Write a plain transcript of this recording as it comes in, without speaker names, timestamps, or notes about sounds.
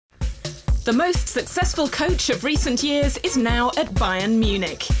The most successful coach of recent years is now at Bayern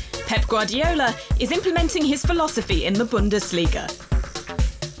Munich. Pep Guardiola is implementing his philosophy in the Bundesliga.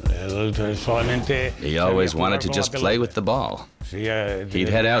 He always wanted to just play with the ball. He'd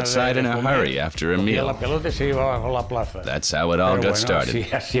head outside in a hurry after a meal. That's how it all got started.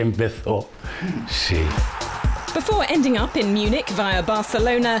 Before ending up in Munich via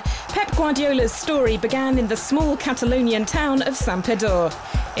Barcelona, Pep Guardiola's story began in the small Catalonian town of Santpedor.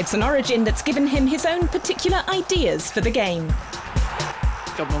 It's an origin that's given him his own particular ideas for the game.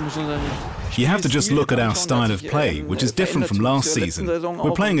 You have to just look at our style of play, which is different from last season.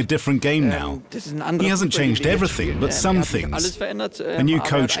 We're playing a different game now. He hasn't changed everything, but some things. A new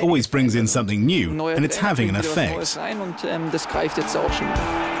coach always brings in something new, and it's having an effect.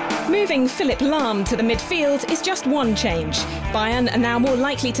 Moving Philipp Lahm to the midfield is just one change. Bayern are now more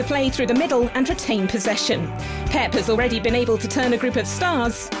likely to play through the middle and retain possession. Pep has already been able to turn a group of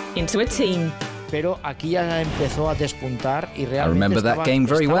stars into a team. I remember that game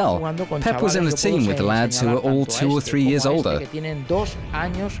very well. Pep was in the team with the lads who were all 2 or 3 years older.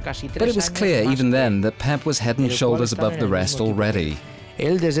 But it was clear even then that Pep was head and shoulders above the rest already.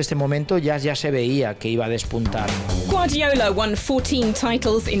 Guardiola won 14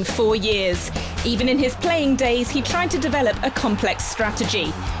 titles in 4 years. Even in his playing days, he tried to develop a complex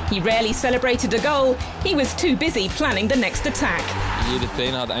strategy. He rarely celebrated a goal. He was too busy planning the next attack.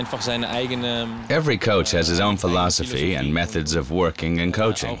 Every coach has his own philosophy and methods of working and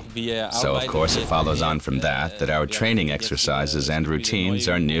coaching. So, of course, it follows on from that our training exercises and routines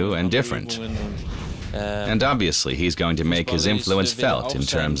are new and different. And obviously, he's going to make his influence felt in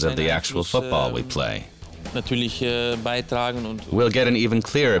terms of the actual football we play. We'll get an even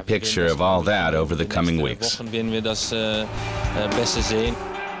clearer picture of all that over the coming weeks.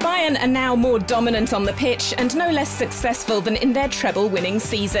 Bayern are now more dominant on the pitch and no less successful than in their treble-winning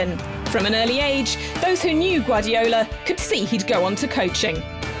season. From an early age, those who knew Guardiola could see he'd go on to coaching.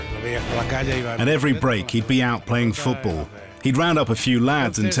 At every break, he'd be out playing football. He'd round up a few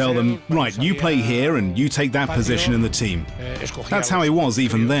lads and tell them, right, you play here and you take that position in the team. That's how he was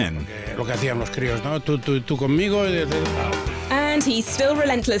even then. And he's still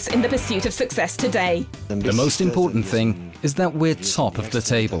relentless in the pursuit of success today. The most important thing is that we're top of the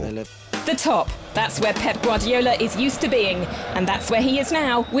table. The top, that's where Pep Guardiola is used to being, and that's where he is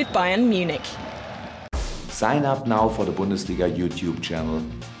now with Bayern Munich. Sign up now for the Bundesliga YouTube channel.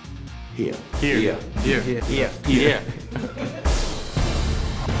 Here. Here.